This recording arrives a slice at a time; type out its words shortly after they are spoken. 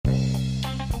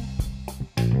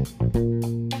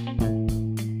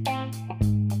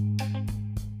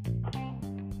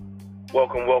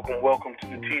Welcome to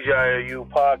the TGIU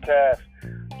podcast,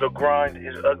 the Grind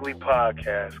is Ugly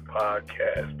podcast.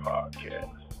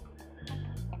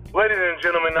 Ladies and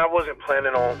gentlemen, I wasn't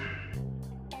planning on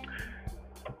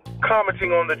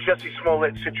commenting on the Jussie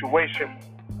Smollett situation.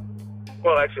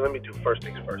 Well, actually, let me do first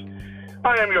things first.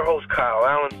 I am your host, Kyle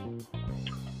Allen,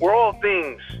 where all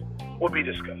things will be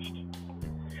discussed.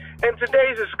 And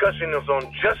today's discussion is on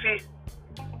Jussie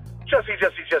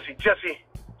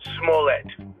Smollett.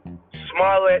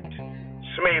 Smollett.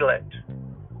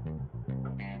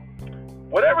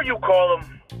 Whatever you call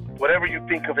him, whatever you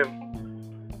think of him,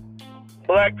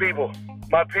 black people,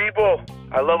 my people,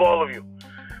 I love all of you,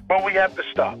 but we have to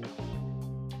stop.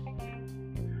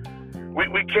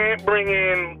 We can't bring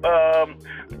in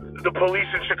the police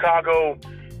in Chicago.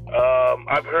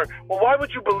 I've heard, well, why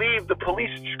would you believe the police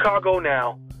in Chicago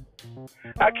now?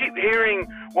 I keep hearing,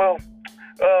 what's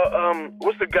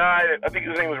the guy, I think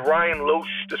his name was Ryan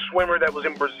Loesch, the swimmer that was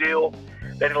in Brazil,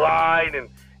 that lied, and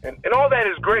all that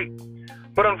is great.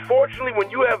 But unfortunately, when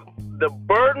you have the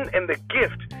burden and the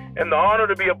gift and the honor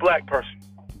to be a black person,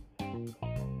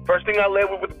 first thing I led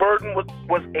with burden was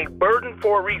a burden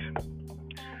for a reason.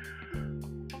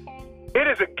 It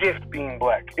is a gift being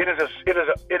black. It is a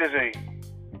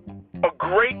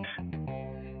great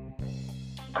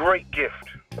gift.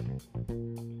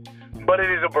 But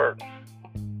it is a burden,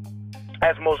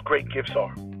 as most great gifts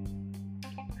are.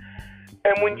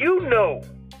 And when you know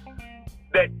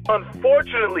that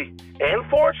unfortunately and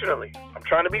fortunately, I'm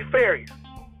trying to be fair here,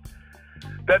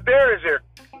 that there is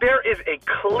a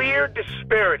clear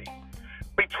disparity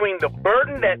between the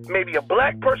burden that maybe a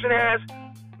black person has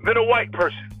than a white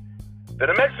person, than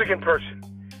a Mexican person.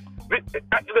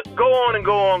 Go on.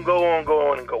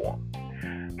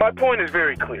 My point is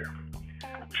very clear.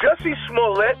 Jussie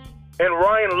Smollett and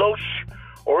Ryan Loesch,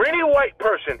 or any white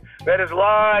person that has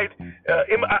lied, I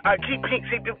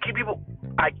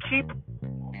keep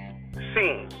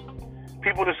seeing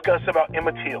people discuss about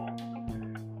Emmett Till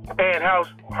and how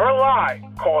her lie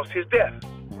caused his death.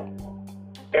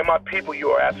 And my people,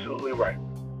 you are absolutely right.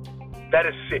 That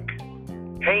is sick,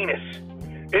 heinous.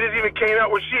 It has even came out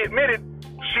where she admitted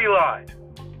she lied.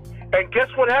 And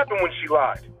guess what happened when she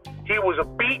lied? He was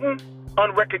beaten,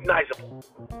 unrecognizable.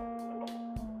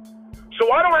 So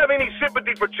I don't have any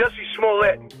sympathy for Jussie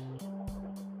Smollett,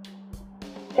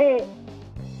 who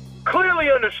clearly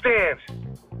understands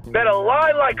that a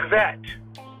lie like that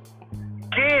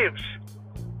gives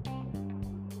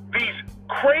these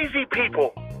crazy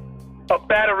people a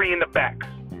battery in the back.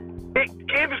 It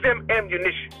gives them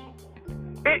ammunition.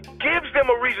 It gives them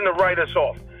a reason to write us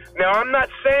off. Now, I'm not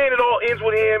saying it all ends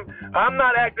with him. I'm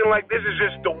not acting like this is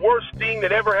just the worst thing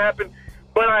that ever happened,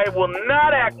 but I will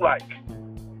not act like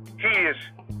he is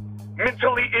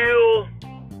mentally ill,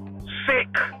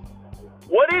 sick.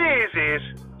 What it is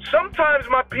sometimes,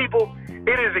 my people,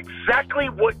 it is exactly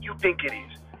what you think it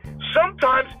is.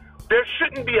 Sometimes there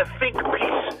shouldn't be a think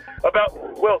piece about,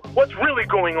 what's really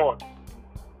going on.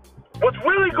 What's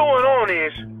really going on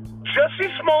is Jussie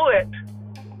Smollett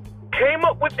came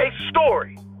up with a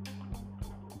story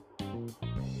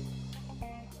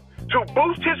to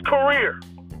boost his career.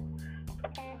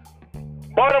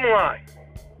 Bottom line,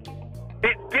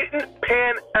 it didn't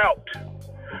pan out.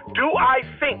 Do I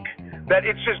think that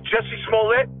it's just Jussie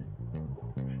Smollett?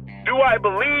 Do I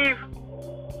believe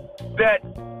that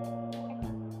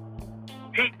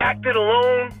he acted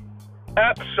alone?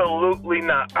 Absolutely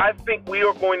not. I think we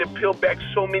are going to peel back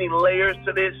so many layers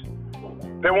to this,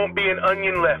 there won't be an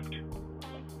onion left.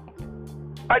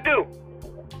 I do.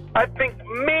 I think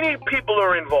many people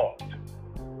are involved.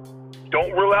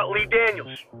 Don't rule out Lee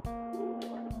Daniels.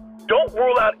 Don't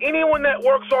rule out anyone that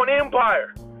works on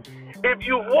Empire. If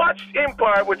you've watched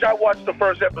Empire, which I watched the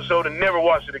first episode and never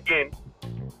watched it again,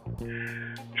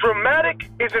 dramatic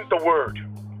isn't the word.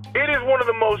 It is one of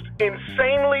the most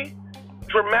insanely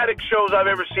dramatic shows I've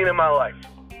ever seen in my life.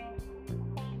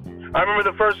 I remember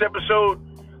the first episode,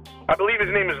 I believe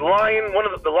his name is Lion, one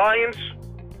of the Lions.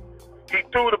 He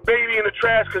threw the baby in the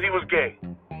trash because he was gay.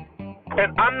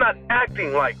 And I'm not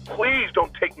acting like, please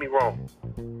don't take me wrong.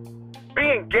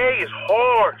 Being gay is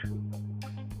hard.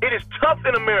 It is tough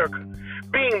in America.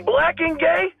 Being black and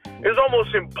gay is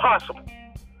almost impossible.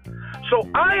 So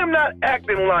I am not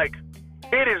acting like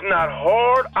it is not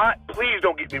hard. Please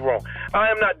don't get me wrong. I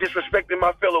am not disrespecting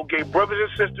my fellow gay brothers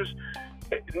and sisters.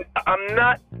 I'm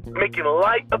not making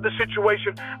light of the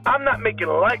situation. I'm not making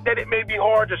light that it may be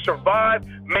hard to survive,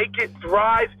 make it,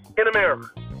 thrive in America.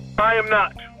 I am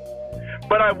not.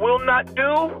 But I will not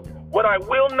do what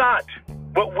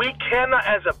we cannot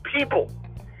as a people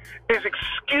is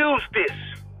excuse this.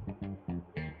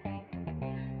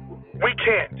 We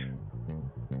can't.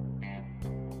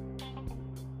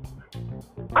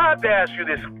 I have to ask you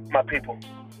this, my people.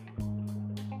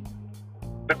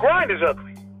 The grind is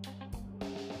ugly.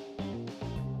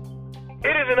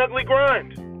 It is an ugly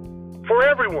grind for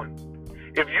everyone.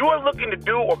 If you are looking to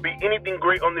do or be anything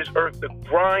great on this earth, the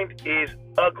grind is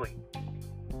ugly.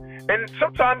 And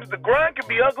sometimes the grind can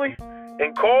be ugly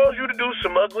and cause you to do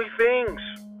some ugly things.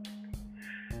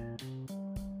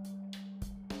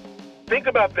 Think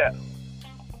about that.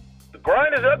 The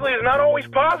grind is ugly is not always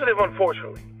positive,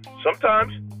 unfortunately.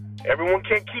 Sometimes everyone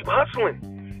can't keep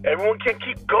hustling. Everyone can't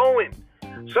keep going.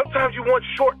 Sometimes you want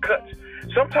shortcuts.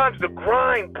 Sometimes the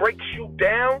grind breaks you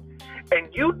down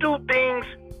and you do things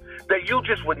that you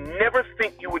just would never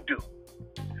think you would do.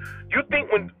 You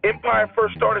think when Empire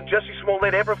first started, Jussie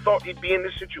Smollett ever thought he'd be in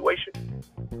this situation?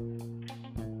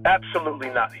 Absolutely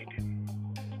not, he didn't.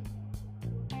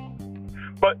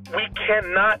 But we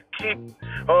cannot keep,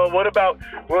 what about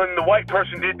when the white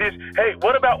person did this? Hey,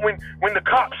 what about when the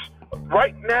cops,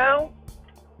 right now,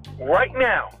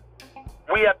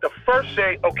 we have to first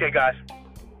say, okay, guys,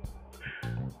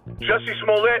 Jussie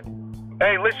Smollett,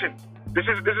 hey, listen, this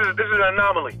is an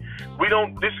anomaly.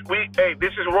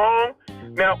 This is wrong.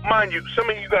 Now, mind you, some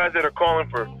of you guys that are calling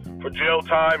for jail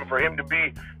time and for him to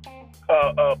be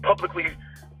publicly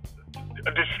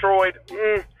destroyed,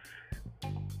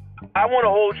 I want to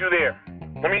hold you there.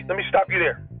 Let me stop you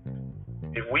there.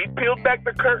 If we peeled back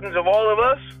the curtains of all of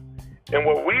us and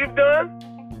what we've done,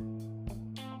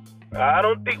 I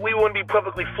don't think we want to be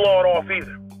publicly flawed off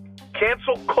either.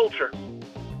 Cancel culture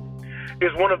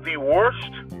is one of the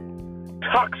worst,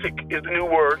 toxic is the new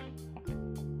word,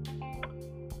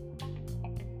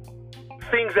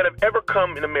 things that have ever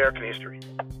come in American history,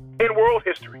 in world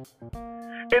history.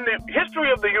 In the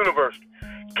history of the universe,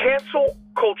 cancel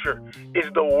culture is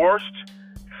the worst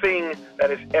thing that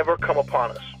has ever come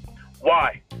upon us.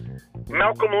 Why?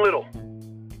 Malcolm Little,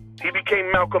 he became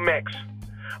Malcolm X.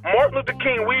 Martin Luther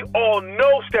King, we all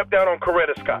know, stepped out on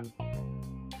Coretta Scott.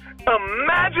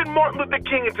 Imagine Martin Luther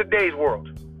King in today's world.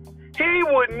 He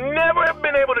would never have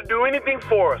been able to do anything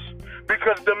for us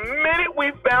because the minute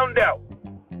we found out,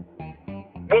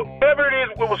 whatever it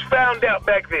is what was found out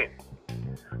back then,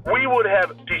 we would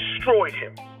have destroyed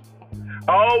him.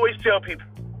 I always tell people,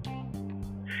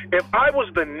 if I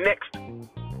was the next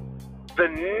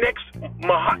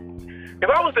if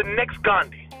I was the next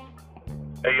Gandhi,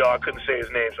 hey y'all, I couldn't say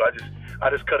his name, so I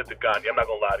just cut it to Gandhi. I'm not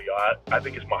gonna lie to y'all. I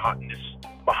think it's Mahatman.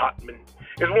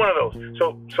 It's one of those.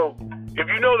 So if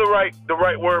you know the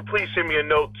right word, please send me a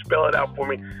note, spell it out for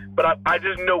me. But I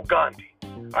just know Gandhi.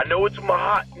 I know it's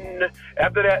Mahatma.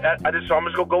 After that, I'm just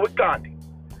gonna go with Gandhi.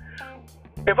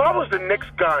 If I was the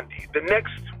next Gandhi, the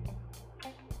next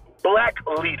black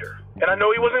leader, and I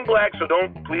know he wasn't black, so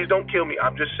please don't kill me.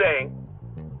 I'm just saying,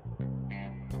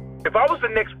 if I was the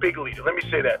next big leader, let me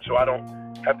say that so I don't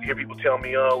have to hear people tell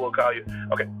me, oh, we'll call you.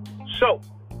 Okay, so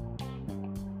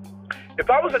if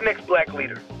I was the next black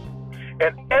leader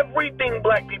and everything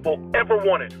black people ever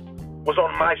wanted was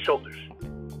on my shoulders,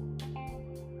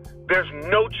 there's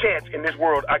no chance in this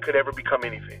world I could ever become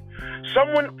anything.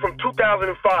 Someone from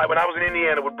 2005, when I was in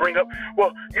Indiana, would bring up,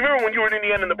 well, you remember when you were in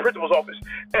Indiana in the principal's office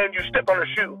and you stepped on her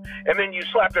shoe and then you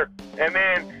slapped her and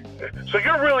then, so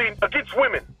you're really against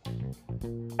women.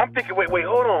 I'm thinking, wait,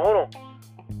 hold on.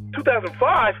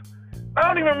 2005? I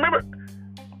don't even remember.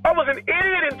 I was an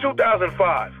idiot in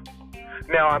 2005.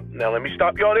 Now let me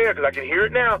stop y'all there because I can hear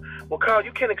it now. Well, Kyle,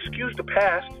 you can't excuse the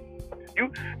past.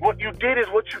 What you did is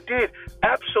what you did.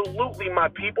 Absolutely, my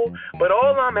people. But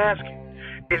all I'm asking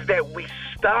is that we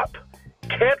stop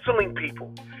canceling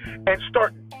people and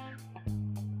start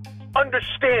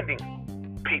understanding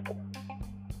people.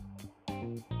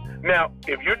 Now,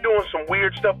 if you're doing some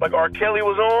weird stuff like R. Kelly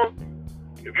was on,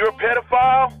 if you're a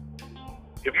pedophile,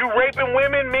 if you're raping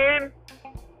women, men,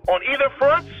 on either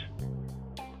fronts,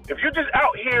 if you're just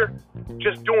out here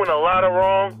just doing a lot of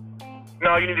wrong,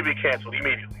 no, you need to be canceled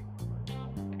immediately.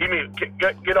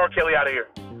 Get R. Kelly out of here.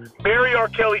 Bury R.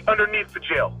 Kelly underneath the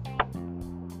jail.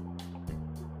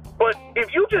 But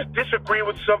if you just disagree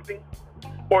with something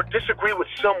or disagree with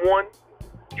someone,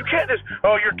 you can't just,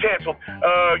 oh, you're canceled.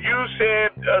 You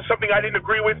said something I didn't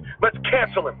agree with. Let's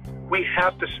cancel him. We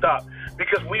have to stop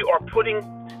because we are putting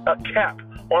a cap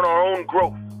on our own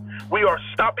growth. We are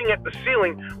stopping at the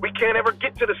ceiling. We can't ever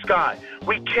get to the sky.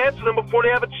 We cancel them before they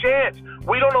have a chance.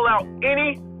 We don't allow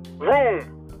any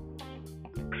room.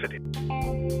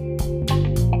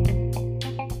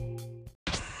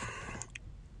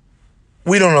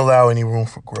 We don't allow any room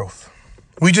for growth.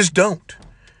 We just don't.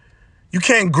 You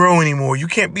can't grow anymore. You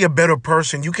can't be a better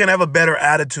person. You can't have a better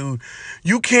attitude.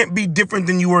 You can't be different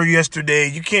than you were yesterday.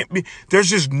 There's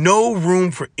just no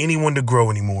room for anyone to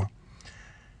grow anymore.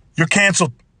 You're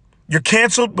canceled. You're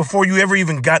canceled before you ever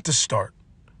even got to start.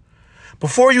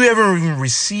 Before you ever even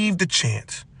received a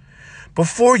chance.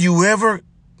 Before you ever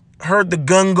heard the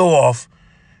gun go off,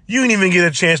 you didn't even get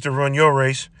a chance to run your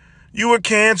race. You were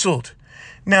canceled.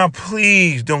 Now,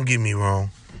 please don't get me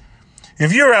wrong.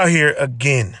 If you're out here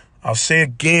again, I'll say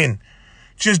again,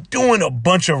 just doing a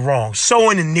bunch of wrong,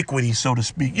 sowing iniquity, so to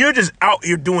speak. You're just out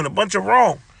here doing a bunch of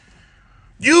wrong.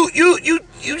 You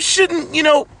shouldn't,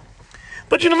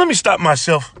 but let me stop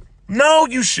myself. No,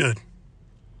 you should.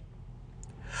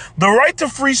 The right to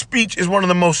free speech is one of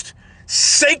the most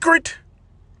sacred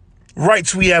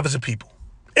rights we have as a people.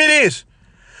 It is.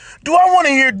 Do I want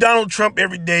to hear Donald Trump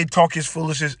every day talk his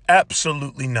foolishness?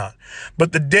 Absolutely not.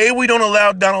 But the day we don't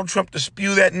allow Donald Trump to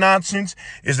spew that nonsense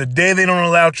is the day they don't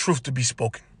allow truth to be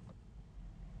spoken.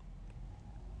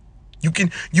 You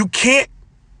can't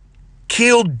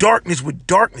kill darkness with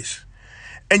darkness.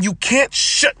 And you can't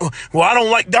I don't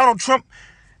like Donald Trump.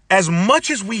 As much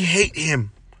as we hate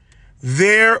him,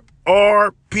 there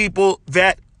are people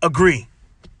that agree.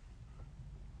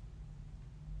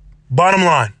 Bottom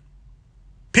line.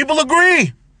 People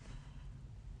agree.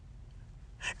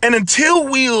 And until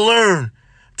we learn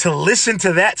to listen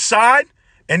to that side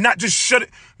and not just shut it.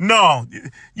 No,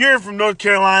 you're from North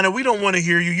Carolina. We don't want to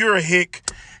hear you. You're a hick.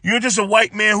 You're just a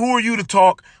white man. Who are you to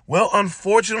talk? Well,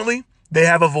 unfortunately, they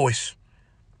have a voice.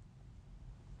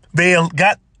 They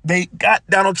got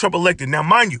Donald Trump elected. Now,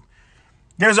 mind you,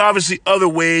 there's obviously other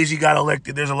ways he got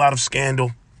elected. There's a lot of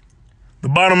scandal. The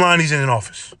bottom line, he's in an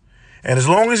office. And as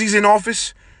long as he's in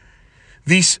office,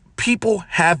 these people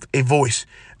have a voice.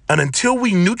 And until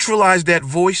we neutralize that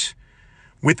voice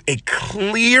with a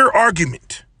clear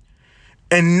argument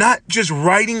and not just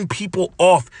writing people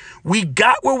off, we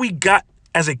got where we got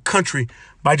as a country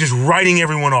by just writing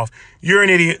everyone off. You're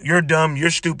an idiot. You're dumb. You're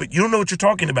stupid. You don't know what you're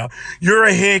talking about. You're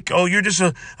a hick. Oh, you're just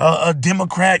a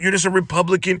Democrat. You're just a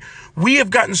Republican. We have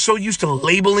gotten so used to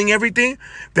labeling everything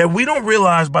that we don't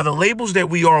realize by the labels that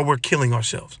we are, we're killing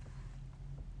ourselves.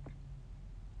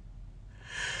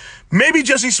 Maybe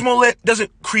Jussie Smollett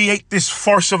doesn't create this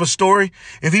farce of a story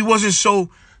if he wasn't so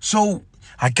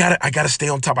I gotta stay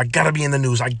on top. I gotta be in the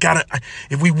news.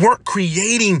 If we weren't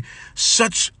creating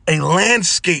such a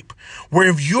landscape where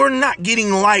if you're not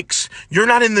getting likes, you're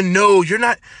not in the know,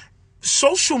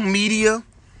 social media,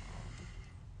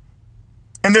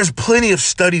 and there's plenty of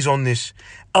studies on this.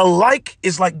 A like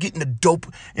is like getting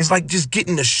it's like just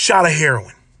getting a shot of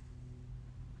heroin.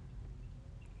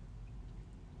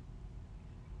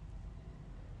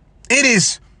 It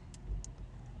is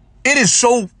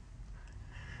so.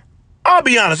 I'll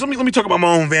be honest. Let me talk about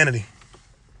my own vanity.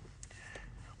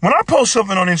 When I post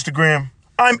something on Instagram,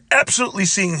 I'm absolutely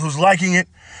seeing who's liking it.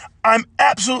 I'm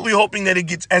absolutely hoping that it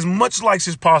gets as much likes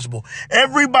as possible.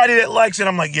 Everybody that likes it,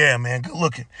 I'm like, yeah, man, good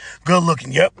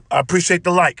looking. Yep, I appreciate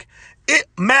the like. It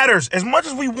matters. As much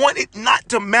as we want it not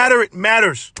to matter, it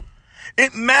matters.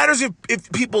 It matters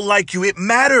if people like you. It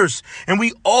matters. And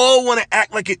we all want to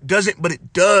act like it doesn't, but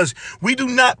it does. We do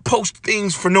not post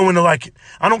things for no one to like it.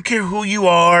 I don't care who you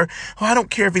are. I don't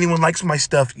care if anyone likes my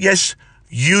stuff. Yes,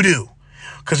 you do.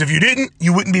 Because if you didn't,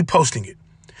 you wouldn't be posting it.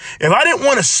 If I didn't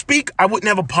want to speak, I wouldn't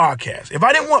have a podcast. If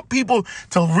I didn't want people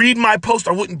to read my post,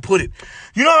 I wouldn't put it.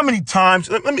 You know how many times,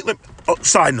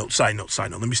 side note.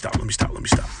 Let me stop.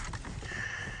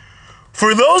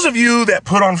 For those of you that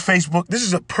put on Facebook, this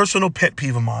is a personal pet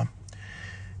peeve of mine.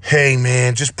 Hey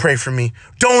man, just pray for me.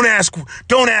 Don't ask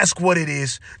what it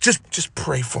is. Just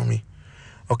pray for me.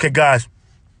 Okay, guys.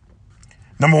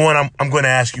 Number one, I'm going to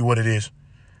ask you what it is.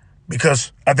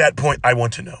 Because at that point, I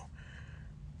want to know.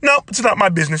 No, it's not my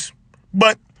business.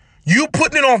 But you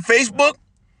putting it on Facebook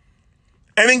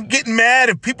and then getting mad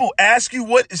if people ask you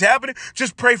what is happening,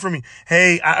 just pray for me.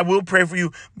 Hey, I will pray for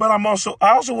you, but I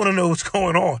also want to know what's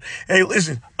going on. Hey,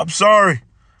 listen, I'm sorry,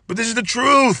 but this is the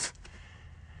truth.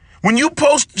 When you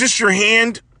post just your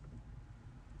hand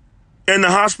in the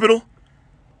hospital,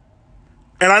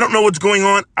 and I don't know what's going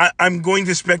on, I'm going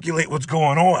to speculate what's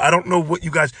going on. I don't know what you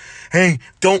guys, hey,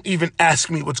 don't even ask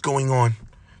me what's going on.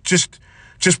 Just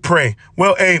pray.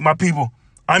 Well, hey, my people,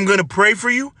 I'm going to pray for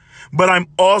you, but I'm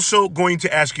also going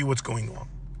to ask you what's going on.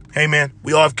 Hey, man,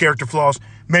 we all have character flaws.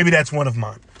 Maybe that's one of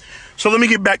mine. So let me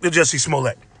get back to Jussie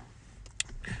Smollett.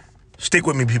 Stick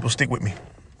with me, people. Stick with me.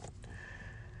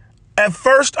 At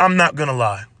first, I'm not going to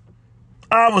lie.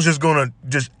 I was just going to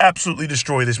just absolutely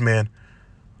destroy this man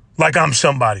like I'm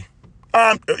somebody.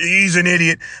 He's an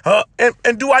idiot.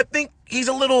 And do I think he's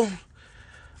a little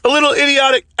A little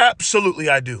idiotic? Absolutely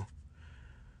I do.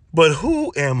 But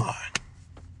who am I?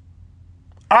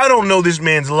 I don't know this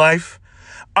man's life.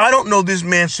 I don't know this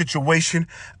man's situation.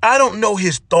 I don't know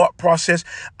his thought process.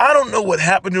 I don't know what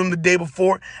happened to him the day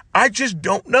before. I just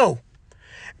don't know.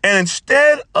 And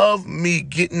instead of me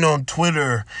getting on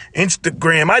Twitter,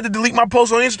 Instagram, I had to delete my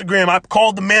post on Instagram. I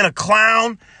called the man a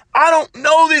clown. I don't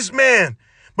know this man,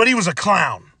 but he was a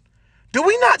clown. Do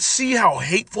we not see how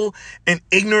hateful and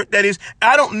ignorant that is?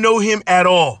 I don't know him at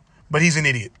all, but he's an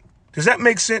idiot. Does that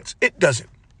make sense? It doesn't.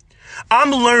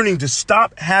 I'm learning to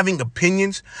stop having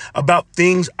opinions about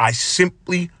things I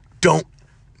simply don't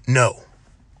know.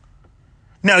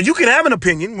 Now, you can have an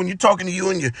opinion when you're talking to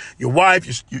you and your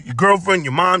wife, your girlfriend,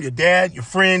 your mom, your dad, your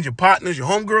friends, your partners, your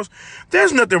homegirls.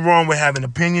 There's nothing wrong with having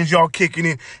opinions. Y'all kicking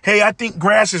in. Hey, I think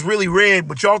grass is really red,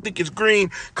 but y'all think it's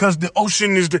green because the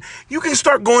ocean is the... You can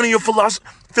start going in your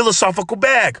philosophical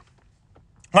bag.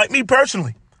 Like me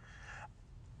personally.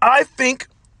 I think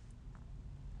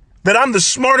that I'm the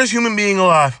smartest human being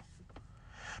alive.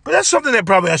 But that's something that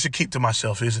probably I should keep to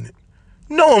myself, isn't it?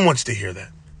 No one wants to hear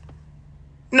that.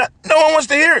 No one wants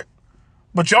to hear it.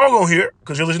 But y'all gonna hear it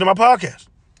because you're listening to my podcast.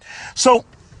 So,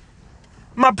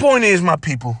 my point is, my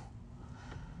people,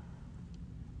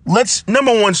 let's,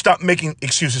 number one, stop making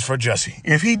excuses for Jussie.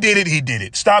 If he did it, he did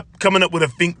it. Stop coming up with a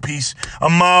think piece a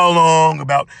mile long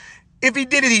about, if he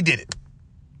did it, he did it.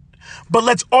 But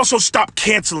let's also stop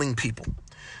canceling people.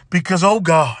 Because, oh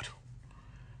God,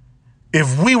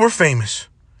 if we were famous,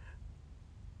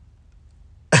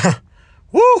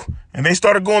 woo, and they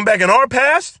started going back in our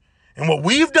past and what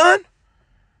we've done,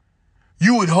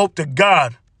 you would hope to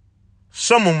God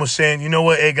someone was saying, you know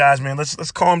what, hey guys, man,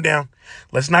 let's calm down.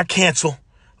 Let's not cancel.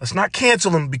 Let's not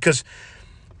cancel them because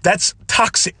that's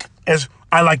toxic, as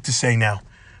I like to say now.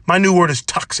 My new word is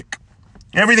toxic.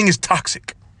 Everything is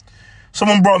toxic.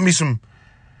 Someone brought me some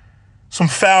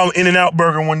foul In-N-Out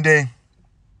burger one day,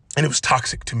 and it was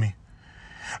toxic to me.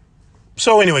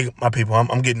 So anyway, my people,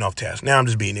 I'm getting off task. Now I'm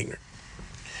just being ignorant.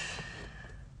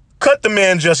 Cut the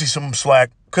man Jussie some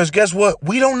slack, because guess what?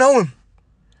 We don't know him.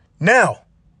 Now,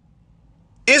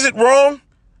 is it wrong?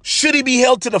 Should he be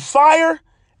held to the fire?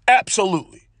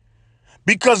 Absolutely.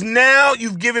 Because now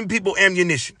you've given people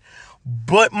ammunition.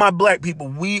 But my black people,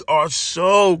 we are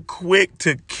so quick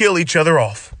to kill each other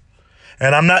off.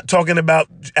 And I'm not talking about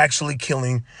actually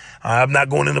killing. I'm not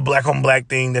going into the black on black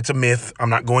thing. That's a myth.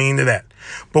 I'm not going into that.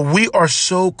 But we are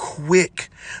so quick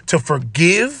to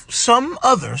forgive some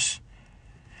others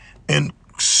and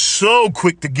so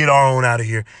quick to get our own out of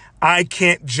here. I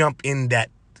can't jump in that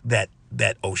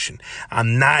ocean.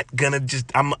 I'm not gonna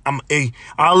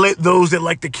I'll let those that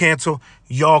like to cancel,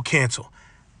 y'all cancel.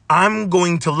 I'm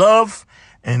going to love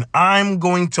and I'm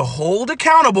going to hold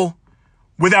accountable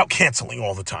without canceling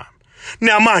all the time.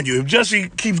 Now, mind you, if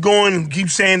Jussie keeps going and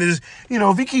keeps saying this,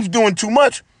 if he keeps doing too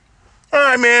much, all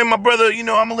right, man, my brother, I'm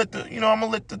gonna let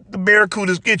the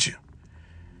barracudas get you.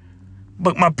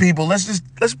 But my people, let's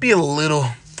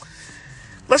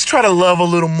try to love a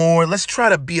little more. Let's try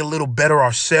to be a little better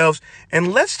ourselves.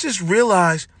 And let's just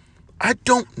realize, I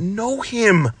don't know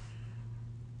him.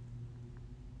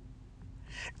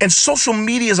 And social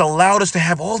media has allowed us to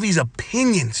have all these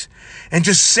opinions and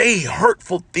just say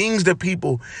hurtful things to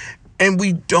people. And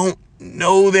we don't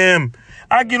know them.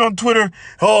 I get on Twitter,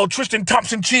 oh, Tristan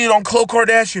Thompson cheated on Khloe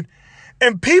Kardashian.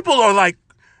 And people are like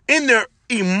in their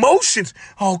emotions.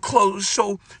 Oh, Khloe,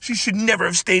 so she should never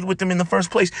have stayed with him in the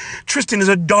first place. Tristan is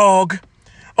a dog.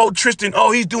 Oh, Tristan,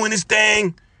 oh, he's doing his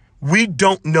thing. We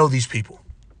don't know these people.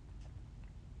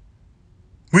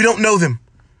 We don't know them.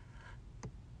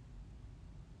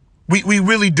 We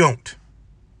really don't.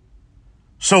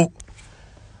 So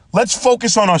let's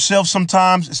focus on ourselves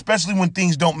sometimes, especially when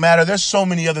things don't matter. There's so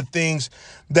many other things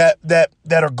that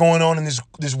are going on in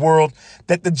this world.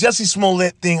 That the Jussie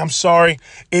Smollett thing, I'm sorry,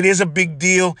 it is a big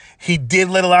deal. He did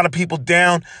let a lot of people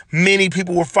down. Many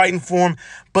people were fighting for him.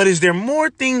 But is there more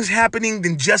things happening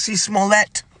than Jussie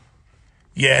Smollett?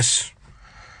 Yes.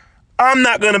 I'm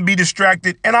not going to be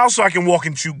distracted. And also I can walk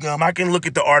and chew gum. I can look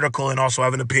at the article and also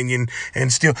have an opinion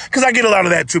and still, because I get a lot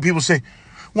of that too. People say,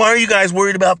 why are you guys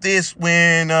worried about this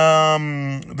when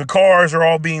the cars are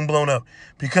all being blown up?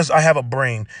 Because I have a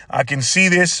brain. I can see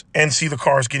this and see the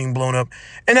cars getting blown up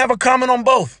and have a comment on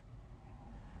both.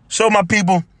 So, my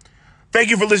people,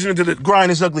 thank you for listening to the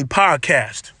Grind is Ugly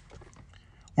podcast,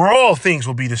 where all things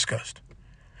will be discussed.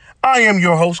 I am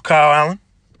your host, Kyle Allen.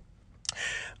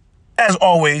 As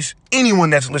always, anyone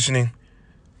that's listening,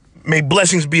 may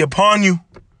blessings be upon you.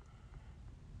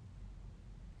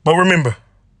 But remember,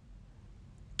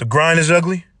 the grind is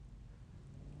ugly,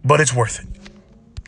 but it's worth it.